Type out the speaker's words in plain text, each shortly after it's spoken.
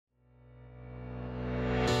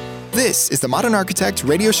This is the Modern Architect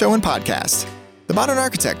radio show and podcast. The Modern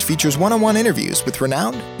Architect features one-on-one interviews with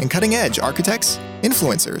renowned and cutting-edge architects,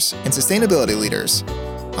 influencers, and sustainability leaders.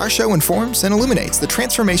 Our show informs and illuminates the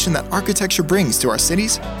transformation that architecture brings to our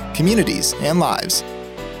cities, communities, and lives.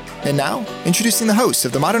 And now, introducing the host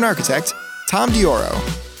of The Modern Architect, Tom Dioro.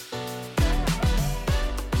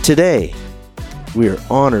 Today, we are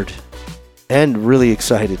honored and really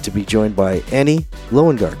excited to be joined by Annie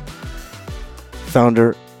Lowengart,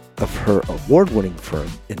 founder of her award-winning firm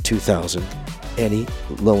in 2000, Annie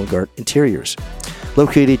Lowengart Interiors.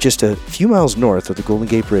 Located just a few miles north of the Golden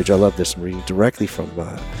Gate Bridge, I love this, I'm reading directly from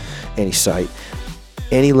Annie's site.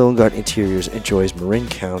 Annie Lowengart Interiors enjoys Marin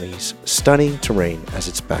County's stunning terrain as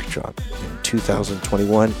its backdrop. In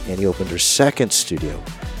 2021, Annie opened her second studio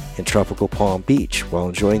in tropical Palm Beach while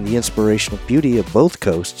enjoying the inspirational beauty of both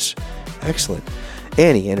coasts. Excellent.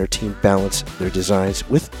 Annie and her team balance their designs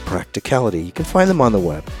with practicality. You can find them on the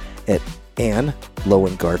web at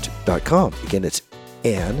annlowengart.com. Again, it's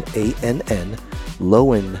Ann, A-N-N,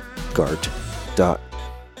 Lowengart.com.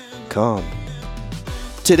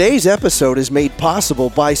 Today's episode is made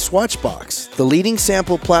possible by Swatchbox, the leading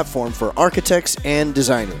sample platform for architects and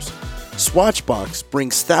designers. Swatchbox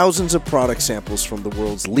brings thousands of product samples from the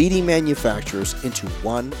world's leading manufacturers into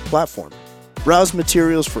one platform. Browse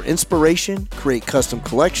materials for inspiration, create custom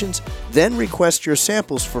collections, then request your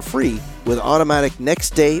samples for free with automatic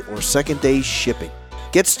next day or second day shipping.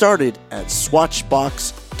 Get started at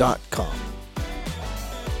swatchbox.com.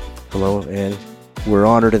 Hello, and we're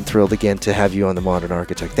honored and thrilled again to have you on The Modern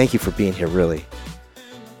Architect. Thank you for being here, really.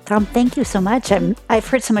 Tom, thank you so much. I've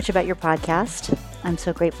heard so much about your podcast. I'm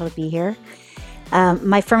so grateful to be here.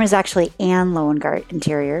 My firm is actually Ann Lowengart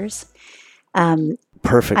Interiors.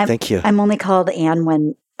 Perfect. Thank you. I'm only called Ann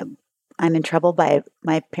when I'm in trouble by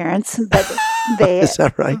my parents, but they. Is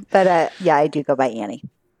that right? But yeah, I do go by Annie.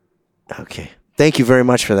 Okay. Thank you very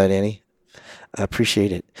much for that, Annie. I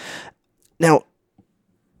appreciate it. Now,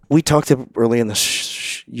 we talked early in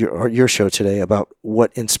your show today about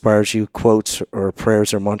what inspires you, quotes or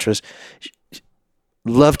prayers or mantras.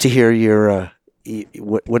 Love to hear your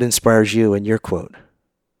what inspires you and your quote.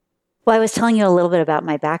 Well, I was telling you a little bit about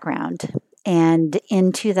my background. And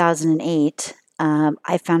in 2008,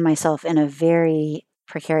 I found myself in a very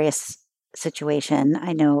precarious situation.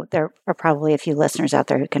 I know there are probably a few listeners out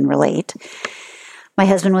there who can relate. My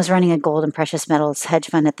husband was running a gold and precious metals hedge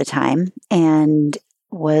fund at the time and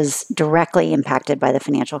was directly impacted by the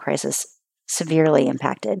financial crisis, severely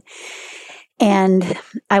impacted. And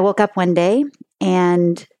I woke up one day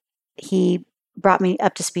and he brought me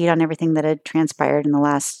up to speed on everything that had transpired in the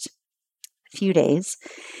last few days.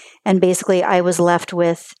 And basically, I was left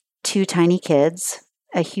with two tiny kids,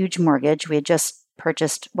 a huge mortgage. We had just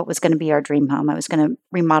purchased what was going to be our dream home. I was going to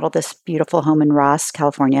remodel this beautiful home in Ross,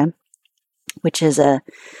 California, which is a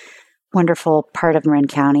wonderful part of Marin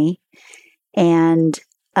County. And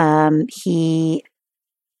he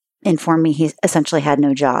informed me he essentially had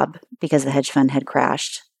no job because the hedge fund had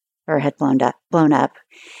crashed or had blown up.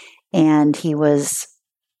 And he was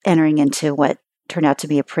entering into what turned out to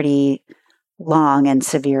be a pretty long and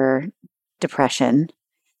severe depression.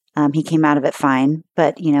 He came out of it fine,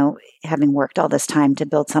 but, having worked all this time to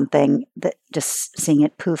build something, that just seeing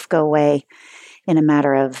it poof go away in a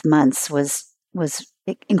matter of months was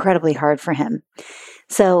incredibly hard for him.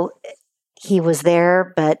 So he was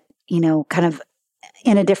there, but, kind of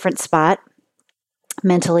in a different spot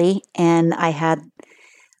mentally, and I had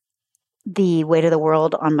the weight of the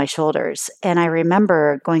world on my shoulders. And I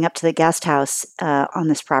remember going up to the guest house on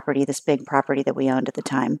this property, this big property that we owned at the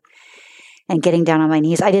time, and getting down on my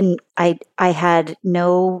knees. I had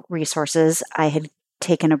no resources. I had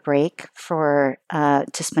taken a break to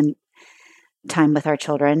spend time with our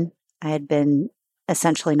children. I had been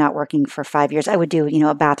essentially not working for 5 years. I would do,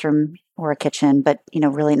 a bathroom or a kitchen, but,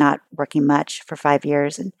 really not working much for 5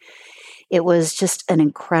 years. And it was just an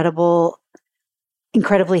incredibly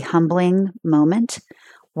humbling moment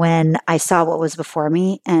when I saw what was before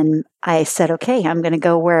me, and I said, okay, I'm going to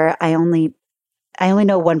go where I only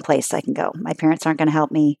know one place I can go. My parents aren't going to help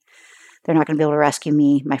me. They're not going to be able to rescue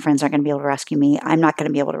me. My friends aren't going to be able to rescue me. I'm not going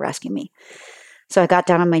to be able to rescue me. So I got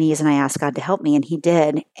down on my knees and I asked God to help me, and he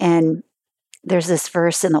did. And there's this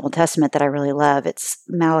verse in the Old Testament that I really love. It's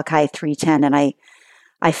Malachi 3:10, and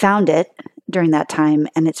I found it during that time,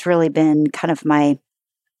 and it's really been kind of my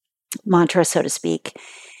mantra, so to speak.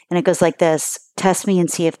 And it goes like this: test me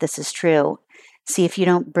and see if this is true. See if you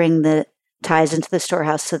don't bring the tithes into the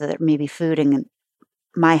storehouse so that there may be food in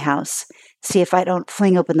my house. See if I don't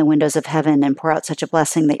fling open the windows of heaven and pour out such a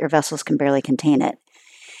blessing that your vessels can barely contain it.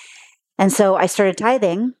 And so I started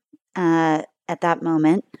tithing at that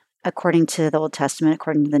moment. according to the Old Testament,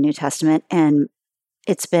 according to the New Testament, and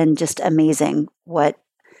it's been just amazing what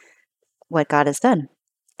God has done.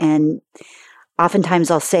 And oftentimes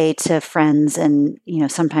I'll say to friends, and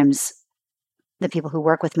sometimes the people who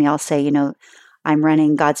work with me, I'll say, I'm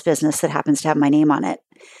running God's business that happens to have my name on it,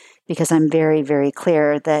 because I'm very, very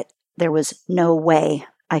clear that there was no way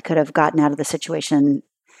I could have gotten out of the situation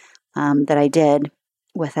that I did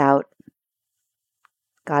without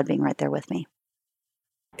God being right there with me.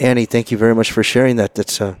 Annie, thank you very much for sharing that.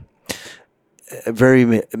 That's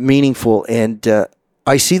very meaningful, and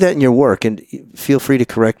I see that in your work. And feel free to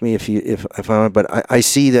correct me if I'm, but I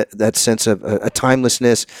see that sense of a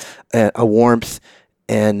timelessness, a warmth,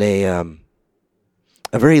 and a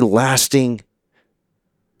very lasting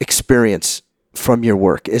experience from your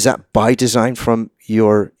work. Is that by design from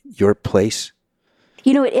your place?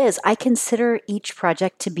 It is. I consider each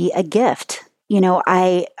project to be a gift.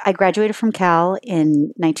 I graduated from Cal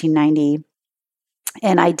in 1990,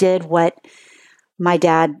 and I did what my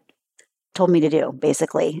dad told me to do,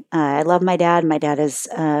 basically. I love my dad. My dad is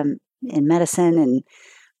in medicine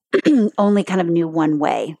and only kind of knew one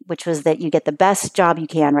way, which was that you get the best job you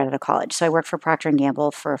can right out of college. So I worked for Procter &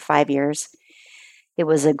 Gamble for 5 years. It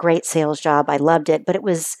was a great sales job. I loved it, but it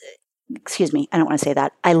was, excuse me, I don't want to say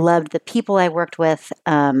that. I loved the people I worked with.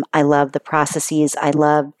 I loved the processes. I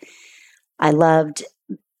loved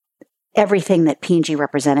everything that P&G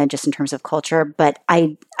represented just in terms of culture, but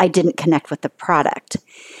I didn't connect with the product.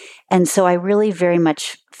 And so I really very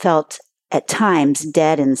much felt at times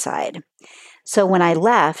dead inside. So when I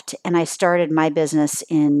left and I started my business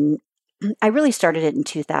I really started it in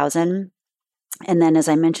 2000. And then, as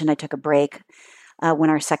I mentioned, I took a break when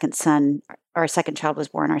our second child was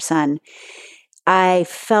born, our son. I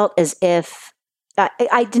felt as if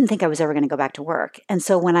I didn't think I was ever going to go back to work. And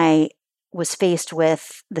so when I was faced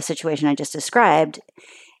with the situation I just described,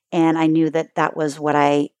 and I knew that was what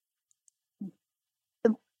I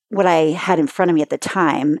had in front of me at the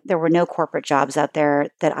time, there were no corporate jobs out there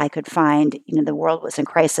that I could find. The world was in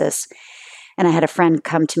crisis. And I had a friend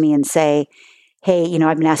come to me and say, hey,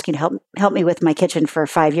 I've been asking you to help me with my kitchen for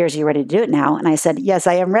 5 years. Are you ready to do it now? And I said, yes,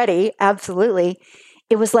 I am ready. Absolutely.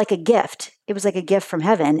 It was like a gift. It was like a gift from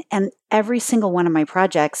heaven. And every single one of my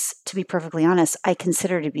projects, to be perfectly honest, I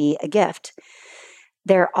consider to be a gift.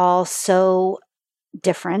 They're all so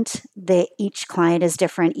different. Each client is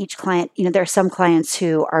different. Each client, there are some clients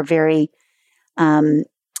who are very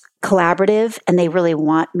collaborative, and they really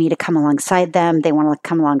want me to come alongside them. They want to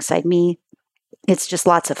come alongside me. It's just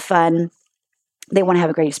lots of fun. They want to have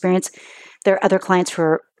a great experience. There are other clients who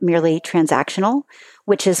are merely transactional,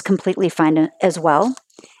 which is completely fine as well.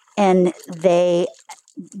 And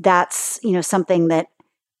that's something that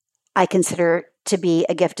I consider to be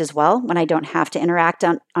a gift as well, when I don't have to interact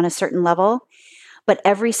on a certain level. But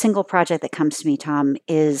every single project that comes to me, Tom,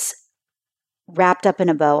 is wrapped up in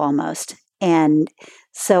a bow almost. And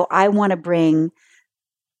so I want to bring,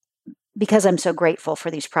 because I'm so grateful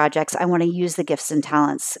for these projects, I want to use the gifts and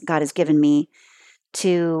talents God has given me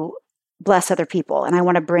to bless other people. And I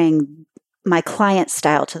want to bring my client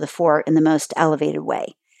style to the fore in the most elevated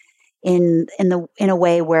way, in a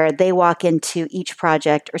way where they walk into each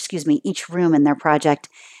room in their project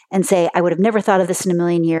and say, I would have never thought of this in a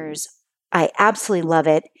million years. I absolutely love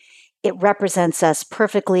it. It represents us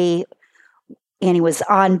perfectly. Annie was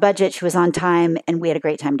on budget, she was on time, and we had a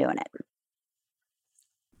great time doing it.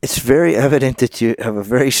 It's very evident that you have a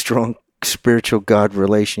very strong spiritual God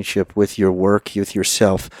relationship with your work, with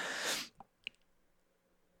yourself.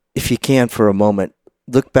 If you can, for a moment,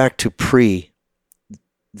 look back to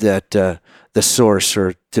the source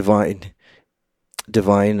or divine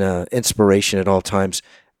inspiration at all times.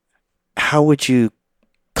 How would you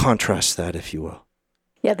contrast that, if you will?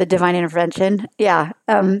 Yeah, the divine intervention. Yeah.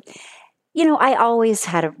 I always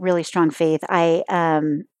had a really strong faith.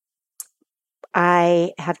 I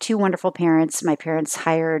have two wonderful parents. My parents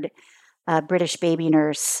hired a British baby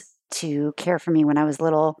nurse to care for me when I was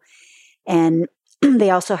little. And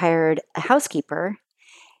they also hired a housekeeper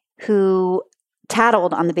who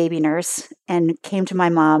tattled on the baby nurse and came to my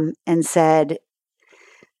mom and said,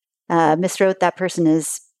 Miss Roth, that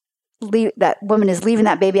woman is leaving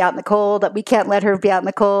that baby out in the cold. We can't let her be out in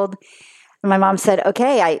the cold. And my mom said,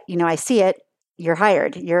 okay, I see it. You're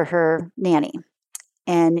hired. You're her nanny.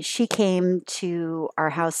 And she came to our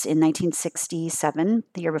house in 1967,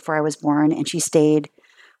 the year before I was born, and she stayed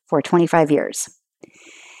for 25 years.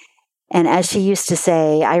 And as she used to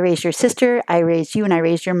say, I raised your sister, I raised you, and I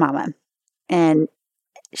raised your mama. And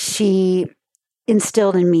she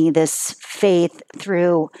instilled in me this faith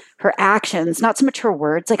through her actions, not so much her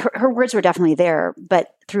words. Like her words were definitely there,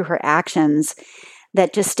 but through her actions,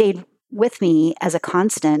 that just stayed with me as a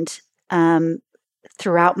constant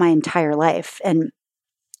throughout my entire life. And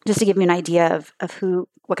just to give you an idea of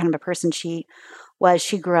what kind of a person she was,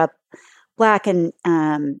 she grew up Black, and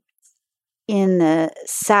in the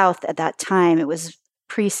South at that time, it was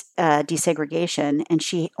pre-desegregation, and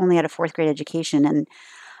she only had a fourth grade education. And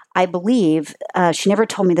I believe, she never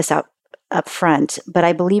told me this up front, but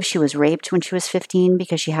I believe she was raped when she was 15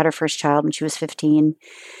 because she had her first child when she was 15.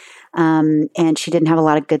 And she didn't have a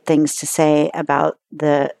lot of good things to say about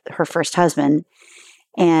her first husband.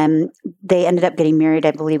 And they ended up getting married,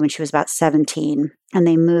 I believe, when she was about 17. And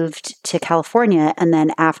they moved to California. And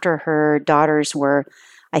then after her daughters were,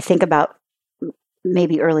 I think, about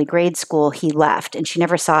maybe early grade school, he left and she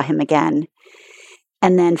never saw him again.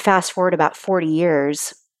 And then fast forward about 40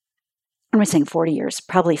 years, I'm not saying 40 years,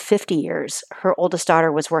 probably 50 years, her oldest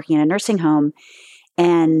daughter was working in a nursing home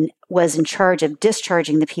and was in charge of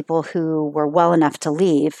discharging the people who were well enough to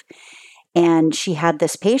leave. And she had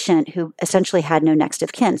this patient who essentially had no next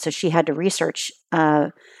of kin. So she had to research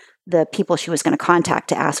the people she was going to contact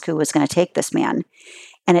to ask who was going to take this man.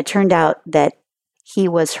 And it turned out that he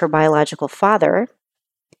was her biological father.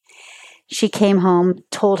 She came home,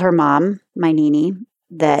 told her mom, my Nini,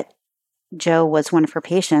 that Joe was one of her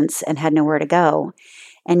patients and had nowhere to go.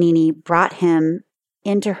 And Nini brought him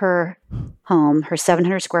into her home, her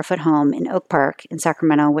 700 square foot home in Oak Park in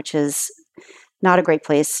Sacramento, which is not a great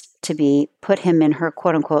place to be, put him in her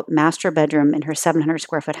quote unquote master bedroom in her 700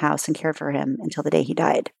 square foot house and cared for him until the day he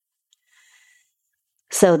died.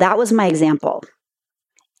 So that was my example.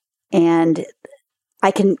 And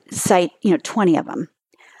I can cite, 20 of them.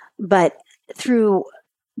 But through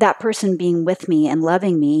that person being with me and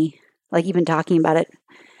loving me, like even talking about it,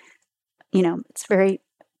 it's very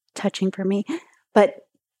touching for me. But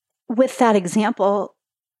with that example,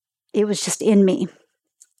 it was just in me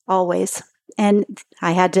always. And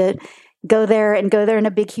I had to go there in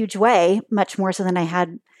a big, huge way, much more so than I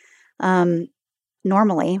had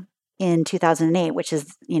normally in 2008, which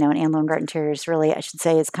is, in Anne Lowengart Interiors, really, I should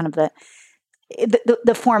say, is kind of the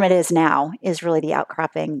form it is now, is really the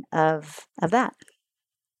outcropping of that.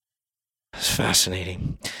 It's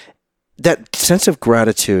fascinating. That sense of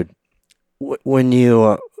gratitude, when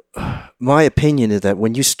you, my opinion is that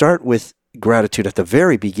when you start with gratitude at the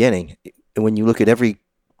very beginning, when you look at every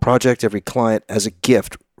project, every client as a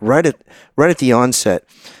gift, right at the onset,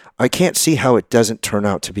 I can't see how it doesn't turn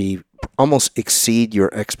out to be almost exceed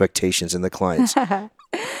your expectations in the clients.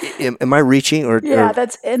 Am I reaching, or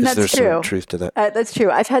that's there true. Some truth to that? That's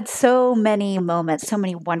true. I've had so many moments, so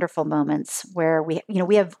many wonderful moments where we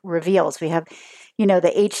have reveals. We have,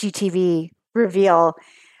 the HGTV reveal.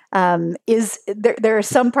 There are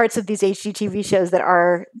some parts of these HGTV shows that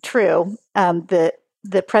are true. The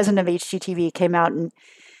president of HGTV came out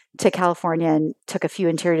to California and took a few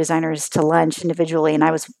interior designers to lunch individually, and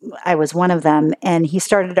I was one of them. And he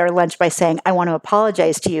started our lunch by saying, "I want to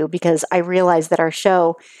apologize to you because I realize that our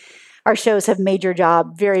shows have made your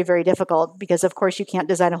job very, very difficult because, of course, you can't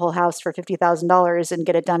design a whole house for $50,000 and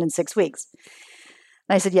get it done in 6 weeks."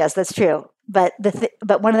 And I said, "Yes, that's true." But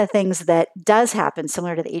but one of the things that does happen,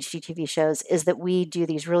 similar to the HGTV shows, is that we do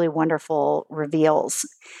these really wonderful reveals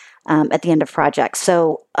at the end of projects.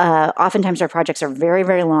 So oftentimes our projects are very,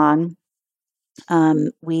 very long.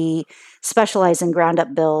 We specialize in ground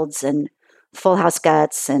up builds and full house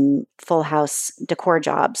guts and full house decor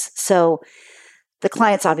jobs. So the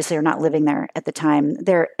clients obviously are not living there at the time.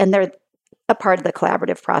 They're a part of the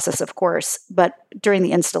collaborative process, of course. But during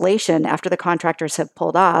the installation, after the contractors have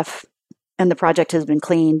pulled off and the project has been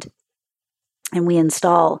cleaned and we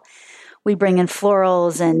install, we bring in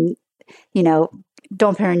florals and,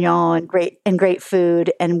 Dom Perignon and great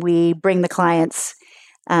food, and we bring the clients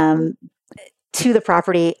to the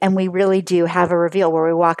property, and we really do have a reveal where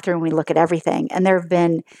we walk through and we look at everything. And there have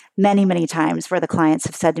been many, many times where the clients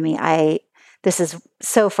have said to me, this has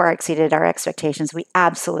so far exceeded our expectations. We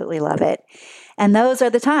absolutely love it. And those are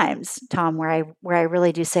the times, Tom, where I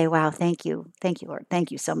really do say, "Wow, thank you, Lord,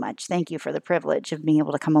 thank you so much, thank you for the privilege of being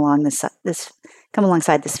able to come alongside this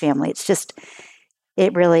family." It's just,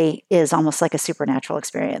 it really is almost like a supernatural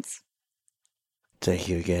experience. Thank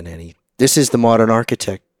you again, Annie. This is The Modern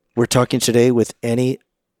Architect. We're talking today with Annie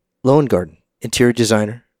Lowengart, interior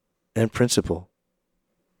designer and principal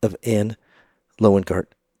of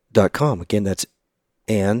AnneLowengart.com. Again, that's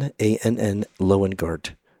Anne, ANN,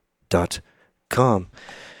 Lowengart.com.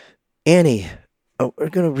 Annie, we're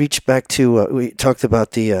going to reach back to, we talked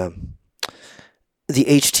about the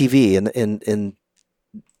HTV and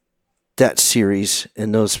that series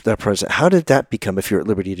and that project. How did that become, if you're at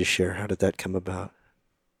liberty to share, how did that come about?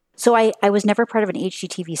 So I was never part of an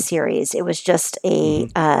HGTV series. It was just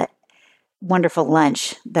a wonderful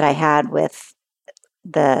lunch that I had with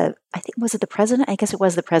I think, was it the president? I guess it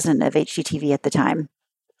was the president of HGTV at the time.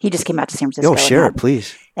 He just came out to San Francisco. Oh, share it,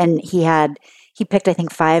 please. And he picked, I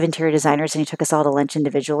think, 5 interior designers, and he took us all to lunch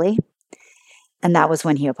individually. And that was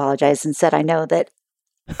when he apologized and said, I know that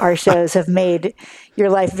our shows have made your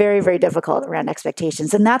life very, very difficult around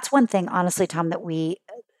expectations. And that's one thing, honestly, Tom, that we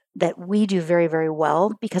do very, very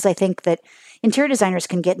well, because I think that interior designers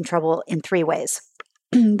can get in trouble in 3 ways.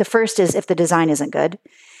 The first is if the design isn't good.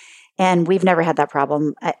 And we've never had that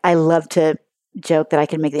problem. I love to joke that I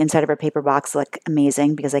can make the inside of a paper box look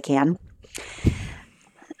amazing, because I can.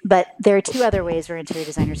 But there are 2 other ways where interior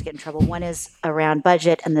designers get in trouble. One is around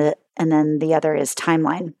budget, and then the other is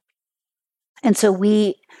timeline. And so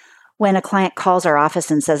when a client calls our office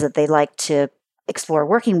and says that they'd like to explore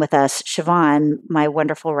working with us, Siobhan, my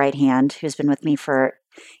wonderful right hand, who's been with me for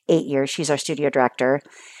 8 years, she's our studio director,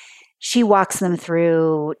 she walks them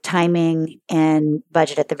through timing and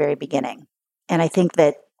budget at the very beginning. And I think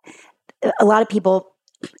that a lot of people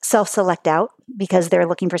self-select out because they're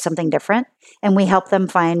looking for something different. And we help them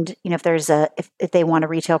find, if they want a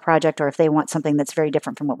retail project, or if they want something that's very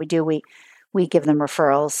different from what we do, we give them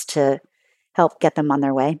referrals to help get them on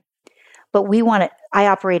their way. But I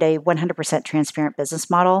operate a 100% transparent business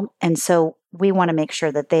model. And so we want to make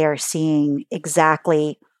sure that they are seeing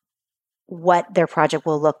exactly what their project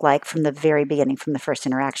will look like from the very beginning, from the first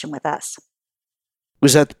interaction with us.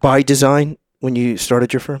 Was that by design when you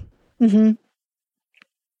started your firm? Mm-hmm.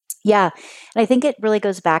 Yeah. And I think it really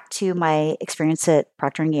goes back to my experience at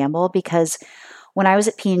Procter & Gamble, because when I was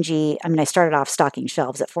at P&G, I started off stocking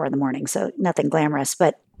shelves at 4 a.m, so nothing glamorous,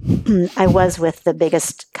 but I was with the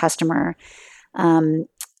biggest customer in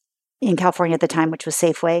California at the time, which was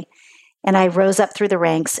Safeway. And I rose up through the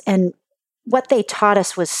ranks, and what they taught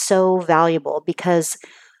us was so valuable, because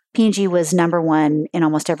P&G was number 1 in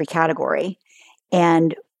almost every category.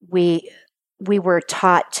 And we were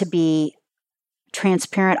taught to be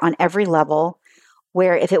transparent on every level,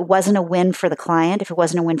 where if it wasn't a win for the client, if it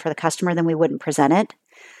wasn't a win for the customer, then we wouldn't present it.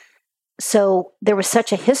 So there was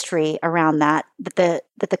such a history around that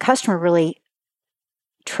the customer really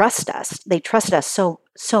trust us. They trusted us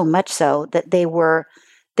so much so that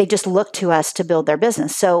they just looked to us to build their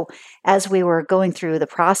business. So as we were going through the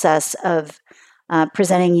process of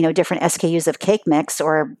presenting, different SKUs of cake mix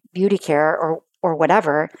or beauty care or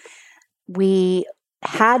whatever, we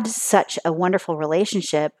had such a wonderful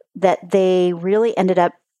relationship that they really ended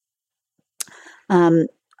up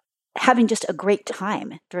having just a great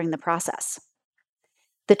time during the process.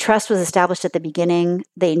 The trust was established at the beginning.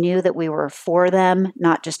 They knew that we were for them,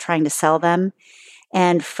 not just trying to sell them.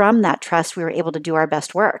 And from that trust, we were able to do our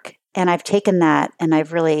best work. And I've taken that, and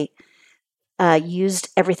I've really used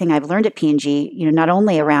everything I've learned at P&G, not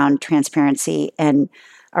only around transparency and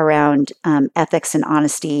around ethics and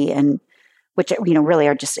honesty, and which really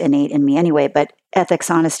are just innate in me anyway, but ethics,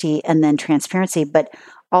 honesty, and then transparency, but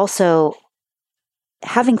also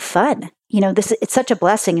having fun. It's such a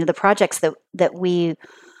blessing. The projects that we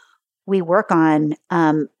work on,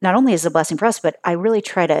 not only is a blessing for us, but I really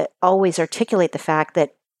try to always articulate the fact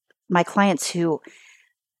that my clients who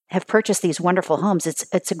have purchased these wonderful homes,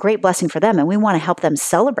 it's a great blessing for them, and we want to help them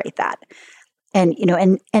celebrate that, and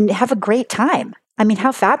have a great time.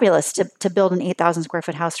 How fabulous to build an 8,000 square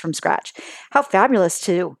foot house from scratch. How fabulous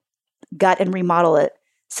to gut and remodel a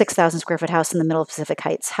 6,000 square foot house in the middle of Pacific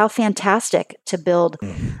Heights. How fantastic to build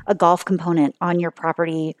a golf component on your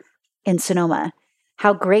property in Sonoma.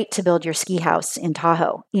 How great to build your ski house in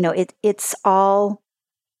Tahoe.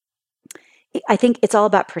 I think it's all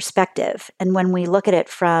about perspective. And when we look at it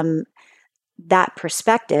from that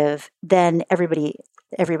perspective, then everybody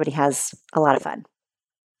has a lot of fun.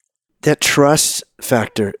 That trust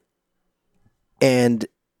factor and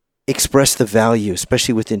express the value,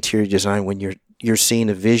 especially with interior design, when you're seeing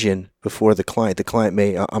a vision before the client. The client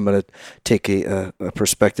may, I'm going to take a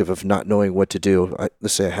perspective of not knowing what to do.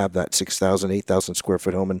 Let's say I have that 6,000, 8,000 square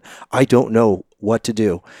foot home, and I don't know what to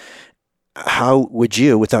do. How would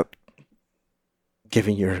you, without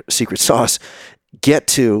giving your secret sauce, get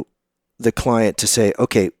to the client to say,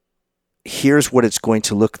 okay, here's what it's going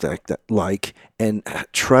to look like, and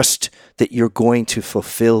trust that you're going to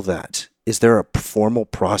fulfill that? Is there a formal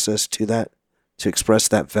process to that, to express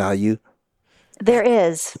that value? There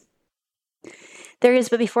is.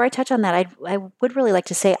 But before I touch on that, I would really like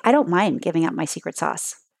to say I don't mind giving out my secret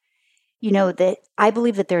sauce. That I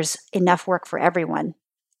believe that there's enough work for everyone.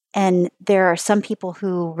 And there are some people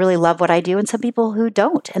who really love what I do and some people who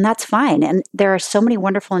don't, and that's fine. And there are so many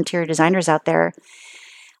wonderful interior designers out there.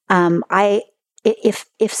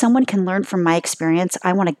 if someone can learn from my experience,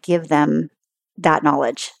 I want to give them that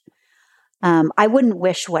knowledge. I wouldn't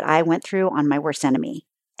wish what I went through on my worst enemy.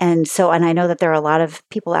 And I know that there are a lot of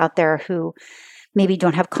people out there who maybe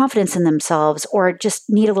don't have confidence in themselves or just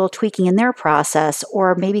need a little tweaking in their process,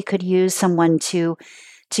 or maybe could use someone to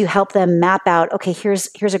help them map out, okay, here's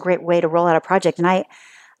a great way to roll out a project. And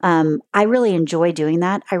I really enjoy doing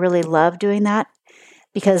that. I really love doing that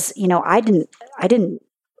because,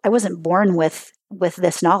 I wasn't born with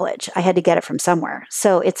this knowledge. I had to get it from somewhere.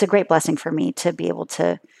 So it's a great blessing for me to be able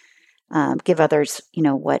to give others,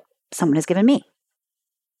 what someone has given me.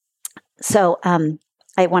 So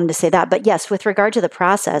I wanted to say that. But yes, with regard to the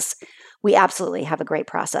process, we absolutely have a great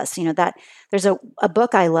process. That there's a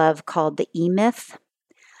book I love called The E-Myth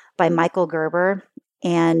by Michael Gerber.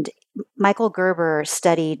 And Michael Gerber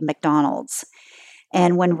studied McDonald's.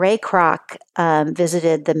 And when Ray Kroc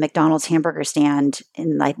visited the McDonald's hamburger stand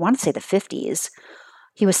in, I want to say, the 50s,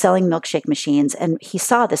 he was selling milkshake machines, and he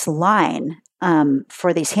saw this line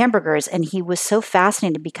for these hamburgers, and he was so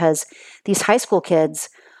fascinated because these high school kids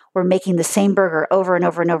were making the same burger over and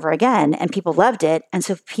over and over again, and people loved it, and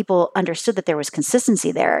so people understood that there was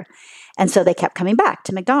consistency there, and so they kept coming back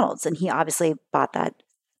to McDonald's, and he obviously bought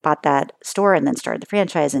that store and then started the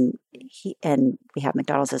franchise, and we have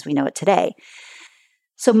McDonald's as we know it today.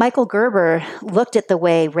 So Michael Gerber looked at the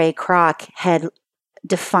way Ray Kroc had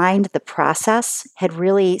defined the process, had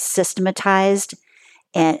really systematized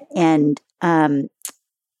and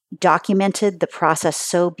documented the process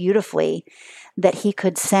so beautifully that he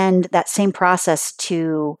could send that same process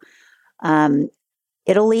to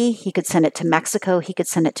Italy. He could send it to Mexico. He could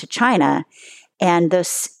send it to China, and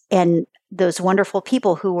those wonderful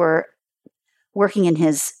people who were working in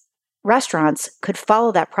his restaurants could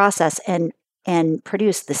follow that process and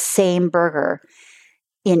produce the same burger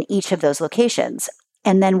in each of those locations.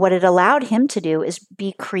 And then what it allowed him to do is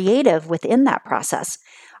be creative within that process.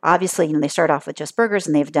 Obviously, they start off with just burgers,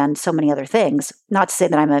 and they've done so mose other things. Not to say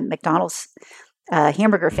that I'm a McDonald's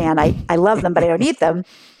hamburger fan. I love them, but I don't eat them.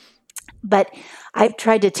 But I've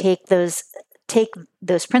tried to take those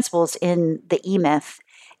principles in the E-Myth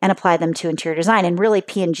and apply them to interior design. And really,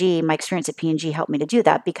 P&G, my experience at P&G helped me to do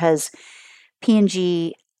that, because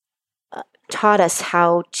P&G taught us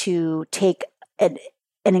how to take an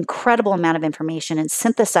incredible amount of information and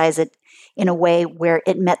synthesize it in a way where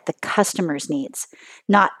it met the customer's needs,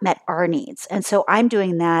 not met our needs. And so I'm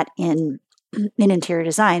doing that in interior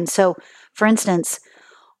design. So, for instance,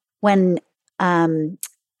 when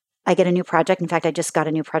I get a new project, in fact, I just got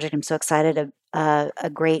a new project. I'm so excited, a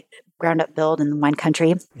great ground up build in the wine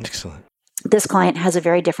country. Excellent. This client has a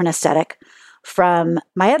very different aesthetic from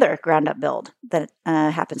my other ground up build that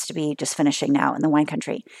happens to be just finishing now in the wine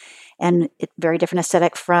country. And it's very different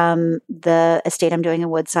aesthetic from the estate I'm doing in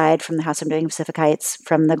Woodside, from the house I'm doing in Pacific Heights,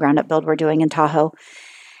 from the ground up build we're doing in Tahoe.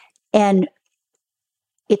 And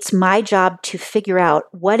it's my job to figure out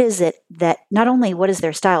what is it that, not only what is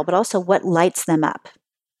their style, but also what lights them up.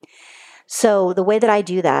 So the way that I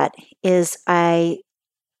do that is I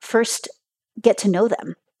first get to know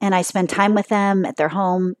them, and I spend time with them at their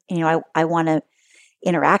home. I want to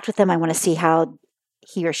interact with them. I want to see how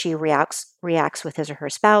he or she reacts with his or her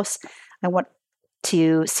spouse. I want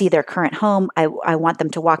to see their current home. I want them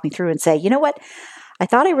to walk me through and say, you know what? I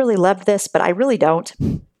thought I really loved this, but I really don't.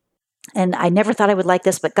 And I never thought I would like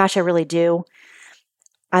this, but gosh, I really do.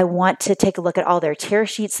 I want to take a look at all their tear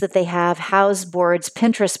sheets that they have, house boards,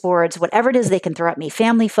 Pinterest boards, whatever it is they can throw at me,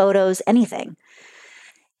 family photos, anything.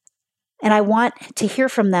 And I want to hear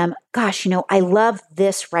from them, gosh, I love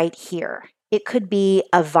this right here. It could be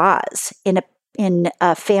a vase in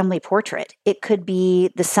a family portrait. It could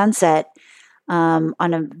be the sunset on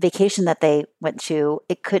a vacation that they went to.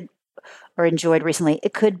 It could, or enjoyed recently.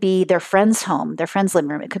 It could be their friend's home, their friend's living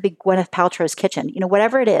room. It could be Gwyneth Paltrow's kitchen.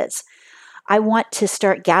 Whatever it is. I want to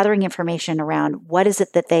start gathering information around what is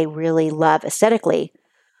it that they really love aesthetically.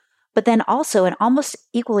 But then also, and almost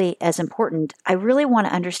equally as important, I really want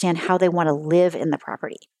to understand how they want to live in the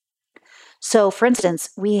property. So, for instance,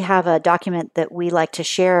 we have a document that we like to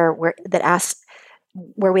share where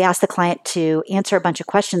we ask the client to answer a bunch of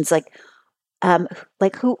questions like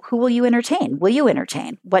who will you entertain? Will you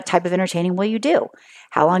entertain? What type of entertaining will you do?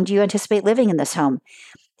 How long do you anticipate living in this home?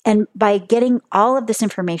 And by getting all of this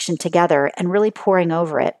information together and really poring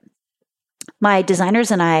over it, my designers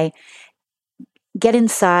and I get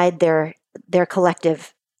inside their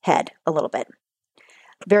collective head a little bit,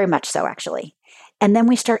 very much so, actually. And then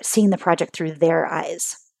we start seeing the project through their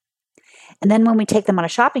eyes. And then when we take them on a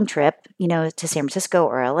shopping trip, to San Francisco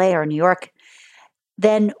or LA or New York,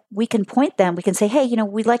 then we can point them, we can say, hey,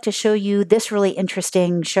 we'd like to show you this really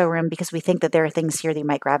interesting showroom because we think that there are things here that you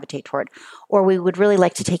might gravitate toward. Or we would really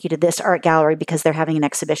like to take you to this art gallery because they're having an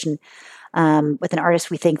exhibition with an artist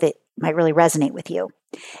we think that might really resonate with you.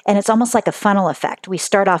 And it's almost like a funnel effect. We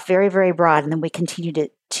start off very, very broad, and then we continue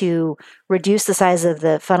to reduce the size of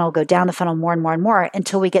the funnel, go down the funnel more and more and more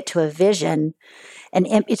until we get to a vision. And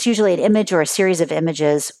it's usually an image or a series of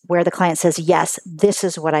images where the client says, yes, this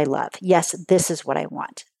is what I love. Yes, this is what I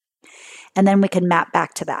want. And then we can map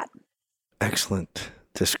back to that. Excellent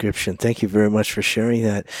description. Thank you very much for sharing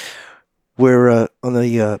that. We're on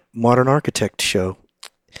the Modern Architect Show,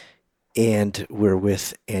 and we're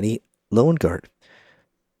with Annie Lowengart.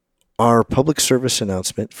 Our public service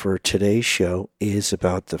announcement for today's show is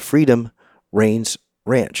about the Freedom Reigns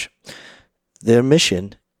Ranch. Their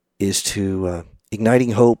mission is to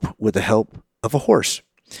igniting hope with the help of a horse.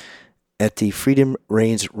 At the Freedom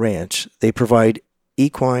Reigns Ranch, they provide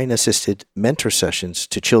equine-assisted mentor sessions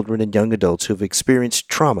to children and young adults who have experienced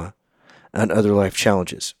trauma and other life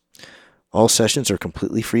challenges. All sessions are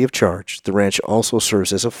completely free of charge. The ranch also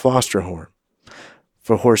serves as a foster home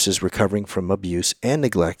for horses recovering from abuse and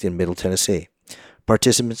neglect in Middle Tennessee.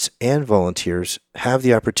 Participants and volunteers have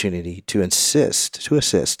the opportunity to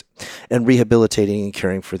assist in rehabilitating and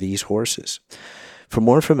caring for these horses. For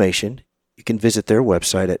more information, you can visit their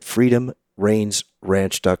website at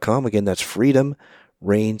freedomreignsranch.com. Again, that's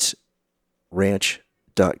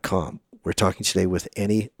freedomreignsranch.com. We're talking today with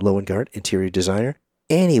Annie Lowengart, interior designer.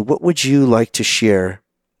 Annie, what would you like to share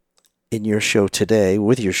with your show today,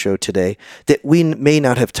 that we may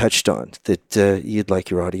not have touched on, that you'd like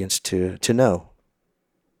your audience to know?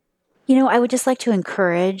 I would just like to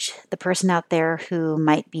encourage the person out there who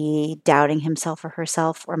might be doubting himself or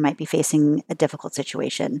herself or might be facing a difficult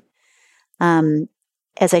situation.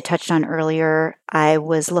 As I touched on earlier, I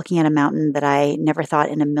was looking at a mountain that I never thought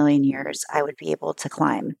in a million years I would be able to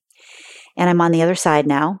climb. And I'm on the other side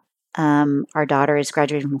now. Our daughter is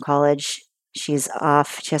graduating from college. She's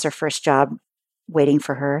off. She has her first job waiting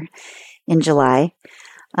for her in July.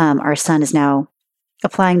 Our son is now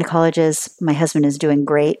applying to colleges. My husband is doing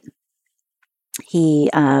great. He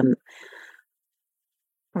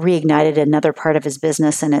reignited another part of his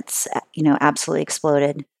business, and it's absolutely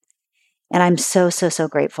exploded. And I'm so, so, so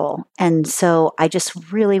grateful. And so I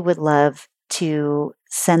just really would love to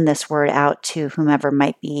send this word out to whomever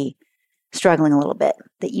might be struggling a little bit,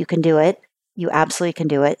 that you can do it. You absolutely can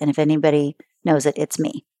do it. And if anybody knows it, it's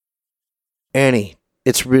me. Annie,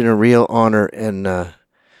 it's been a real honor and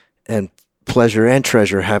pleasure and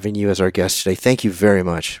treasure having you as our guest today. Thank you very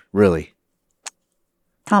much, really.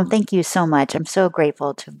 Tom, thank you so much. I'm so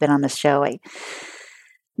grateful to have been on this show.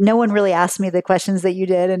 No one really asked me the questions that you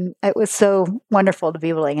did, and it was so wonderful to be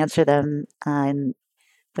able to answer them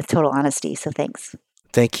with total honesty. So thanks.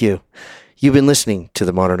 Thank you. You've been listening to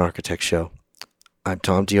the Modern Architect Show. I'm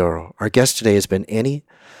Tom Dioro. Our guest today has been Annie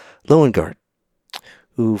Lowengart,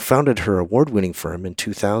 who founded her award-winning firm in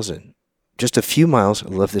 2000. Just a few miles, I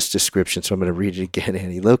love this description, so I'm going to read it again,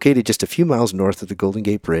 Annie. Located just a few miles north of the Golden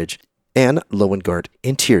Gate Bridge, Anne Lowengart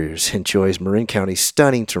Interiors enjoys Marin County's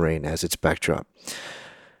stunning terrain as its backdrop.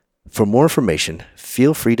 For more information,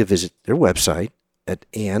 feel free to visit their website at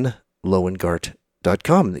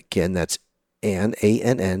annelowengart.com. Again, that's Ann,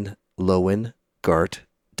 A-N-N,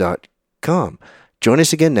 Lowengart.com. Join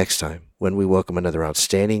us again next time when we welcome another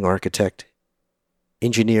outstanding architect,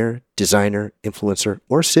 engineer, designer, influencer,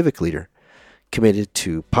 or civic leader committed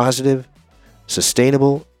to positive,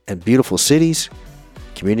 sustainable, and beautiful cities,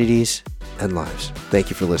 communities, and lives. Thank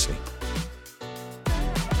you for listening.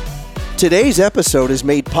 Today's episode is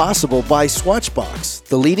made possible by Swatchbox,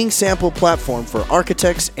 the leading sample platform for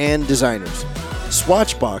architects and designers.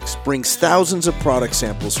 Swatchbox brings thousands of product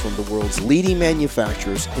samples from the world's leading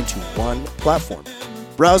manufacturers into one platform.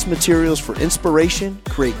 Browse materials for inspiration,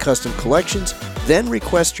 create custom collections, then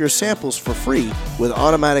request your samples for free with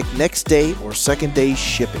automatic next day or second day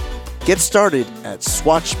shipping. Get started at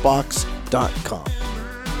swatchbox.com.